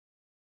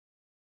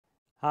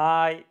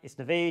Hi, it's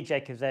Naveed,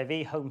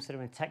 JacobsAV, home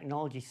cinema and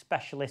technology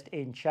specialist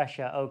in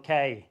Cheshire.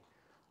 Okay,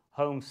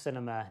 home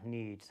cinema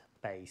needs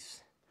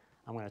bass.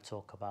 I'm going to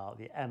talk about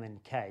the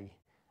M&K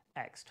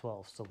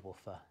X12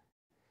 subwoofer.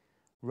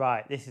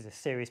 Right, this is a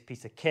serious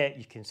piece of kit.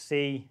 You can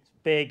see it's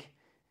big,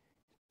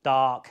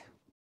 dark.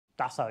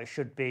 That's how it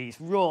should be. It's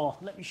raw.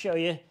 Let me show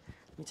you.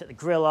 Let me take the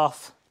grill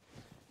off.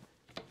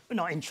 We're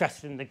not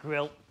interested in the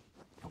grill.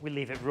 We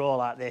leave it raw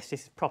like this.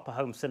 This is proper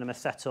home cinema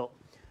setup.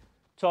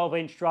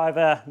 12-inch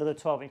driver, another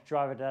 12-inch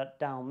driver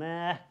down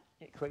there.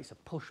 It creates a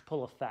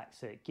push-pull effect,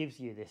 so it gives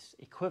you this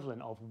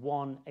equivalent of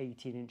one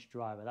 18-inch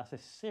driver. That's a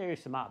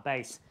serious amount of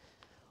bass.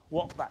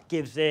 What that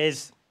gives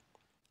is,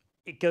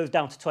 it goes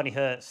down to 20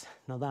 hertz.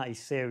 Now that is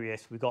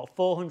serious. We've got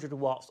 400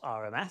 watts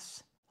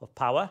RMS of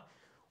power.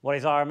 What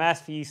is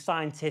RMS for you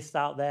scientists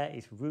out there?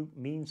 It's root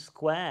mean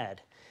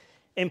squared.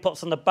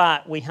 Inputs on the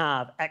back, we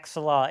have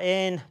XLR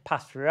in,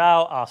 pass-through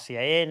out,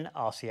 RCA in,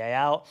 RCA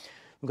out.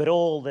 We've got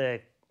all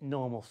the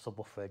normal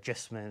subwoofer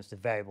adjustments, the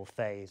variable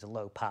phase, the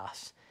low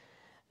pass,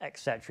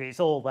 etc. It's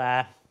all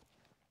there.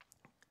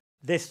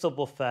 This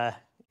subwoofer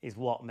is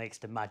what makes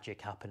the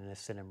magic happen in a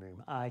cinema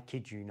room. I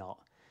kid you not.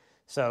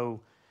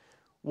 So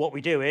what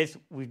we do is,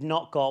 we've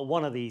not got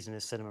one of these in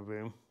a cinema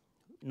room,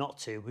 not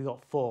two, we've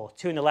got four.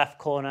 Two in the left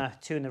corner,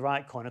 two in the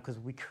right corner, because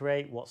we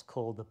create what's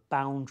called the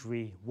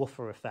boundary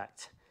woofer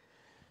effect.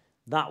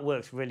 That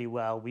works really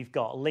well. We've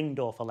got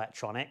Lingdorf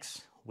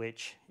electronics,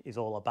 which is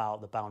all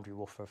about the boundary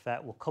woofer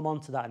effect. We'll come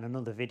on to that in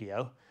another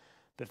video.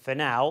 But for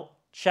now,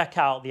 check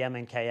out the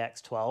M&K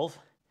X12.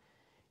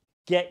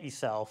 Get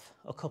yourself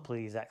a couple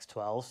of these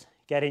X12s.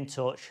 Get in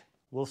touch.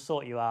 We'll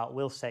sort you out.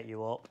 We'll set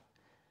you up.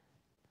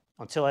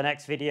 Until the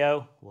next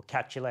video, we'll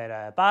catch you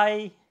later.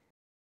 Bye.